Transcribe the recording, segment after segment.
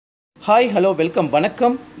Hi hello welcome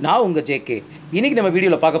வணக்கம். நான் உங்கள் ஜேகே. இன்றைக்கி நம்ம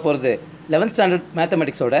வீடியோவில் பார்க்க போகிறது 11th standard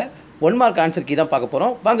மேத்தமெட்டிக்ஸோட 1 mark answer key தான் பார்க்க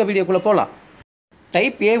போகிறோம். வாங்க வீடியோக்குள்ளே போகலாம்.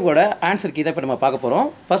 டைப் ஏவோட ஆன்சர் கீ தான் இப்போ நம்ம பார்க்க போகிறோம்.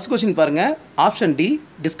 ஃபர்ஸ்ட் கொஸ்டின் பாருங்கள், option D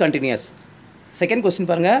discontinues. Second question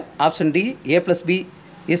பாருங்கள், option D a + b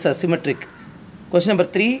is asymmetric. Question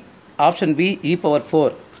number 3, option B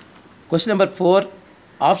e⁴. Question number 4,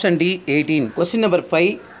 option D 18. Question number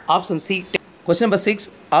 5, option C 10. Question number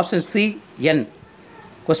 6, option C n.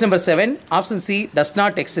 Question number 7, option C does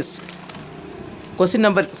not exist. Question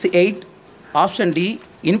number 8, option D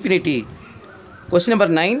infinity. Question number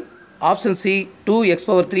 9, option C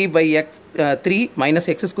 2x⁴ by 3 minus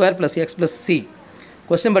x square plus x plus c.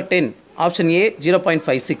 Question number 10, option A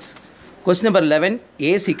 0.56. Question number 11,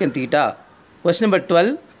 A secant theta. Question number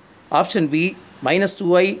 12, option B minus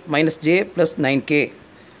 2i minus j plus 9k.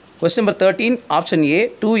 Question number 13, option A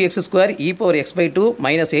 2x² e⁴x/2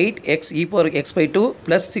 minus 8x e⁴x/2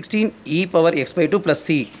 plus 16 e⁴x/2 plus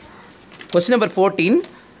c. Question number 14,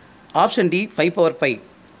 option D 5/5.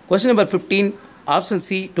 Question number 15, option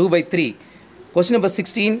C 2/3. Question number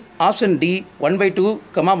 16, option D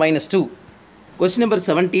 1/2, minus 2. Question number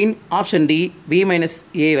 17, option D b minus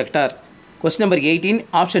a vector. Question number 18,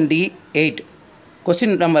 option D 8. Question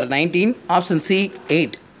number 19, option C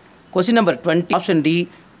 8. Question number 20, option D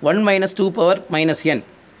 1 minus 2 power minus n.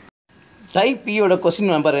 Type பியோட question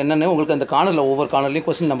number என்னென்னு உங்களுக்கு அந்த கார்னரில் ஒவ்வொரு கார்னர்லையும்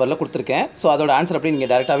question நம்பரில் கொடுத்துருக்கேன். So அதோட answer அப்படியே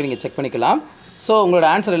நீங்கள் டேரெக்டாகவே நீங்கள் செக் பண்ணிக்கலாம். ஸோ உங்களோட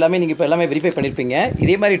ஆன்சர் எல்லாமே நீங்கள் இப்போ எல்லாமே வெரிஃபை பண்ணியிருப்பீங்க.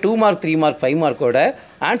 இதே மாதிரி 2 மார்க் 3 மார்க் 5 மார்க்கோட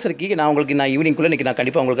ஆன்சருக்கு நான் ஈவினிங்குள்ளே இன்றைக்கி நான்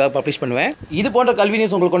கண்டிப்பாக உங்களுக்காக பப்ளிஷ் பண்ணுவேன். இது போன்ற கல்வி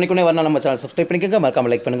நியூஸ் உங்களுக்கு ஒன்றைக்குன்னே வரணும். நம்ம சேனல் சப்ஸ்கிரைப் பண்ணிக்கோங்க,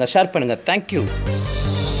 மறக்காமல் லைக் பண்ணுங்கள், ஷேர் பண்ணுங்கள். தேங்க்யூ.